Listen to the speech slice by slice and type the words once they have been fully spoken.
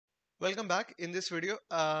Welcome back. In this video,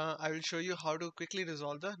 I will show you how to quickly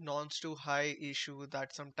resolve the nonce to high issue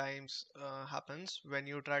that sometimes happens when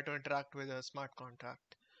you try to interact with a smart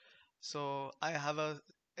contract. So I have a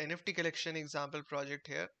NFT collection example project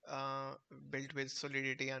here built with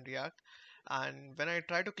Solidity and React. And when I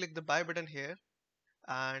try to click the buy button here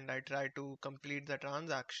and I try to complete the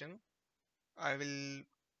transaction, I will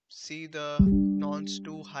see the nonce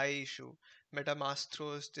to high issue. Metamask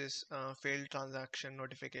throws this failed transaction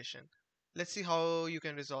notification. Let's see how you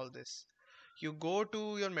can resolve this. You go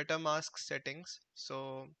to your Metamask settings.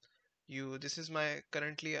 So this is my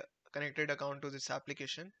currently connected account to this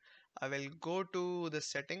application. I will go to the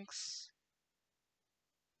settings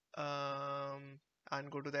um,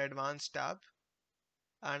 and go to the advanced tab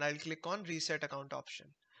and I'll click on reset account option.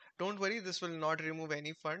 Don't worry, this will not remove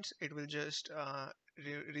any funds. It will just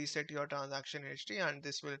reset your transaction history and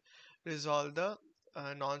this will resolve the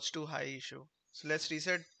nonce to high issue. So let's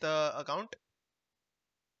reset the account.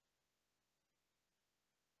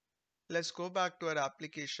 Let's go back to our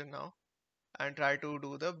application now and try to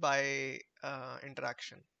do the buy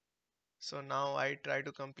interaction. So now I try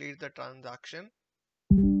to complete the transaction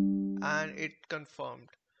and it confirmed.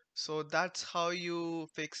 So that's how you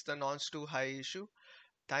fix the nonce to high issue.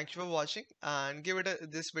 Thank you for watching and give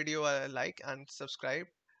this video a like and subscribe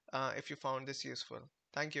if you found this useful.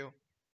 Thank you.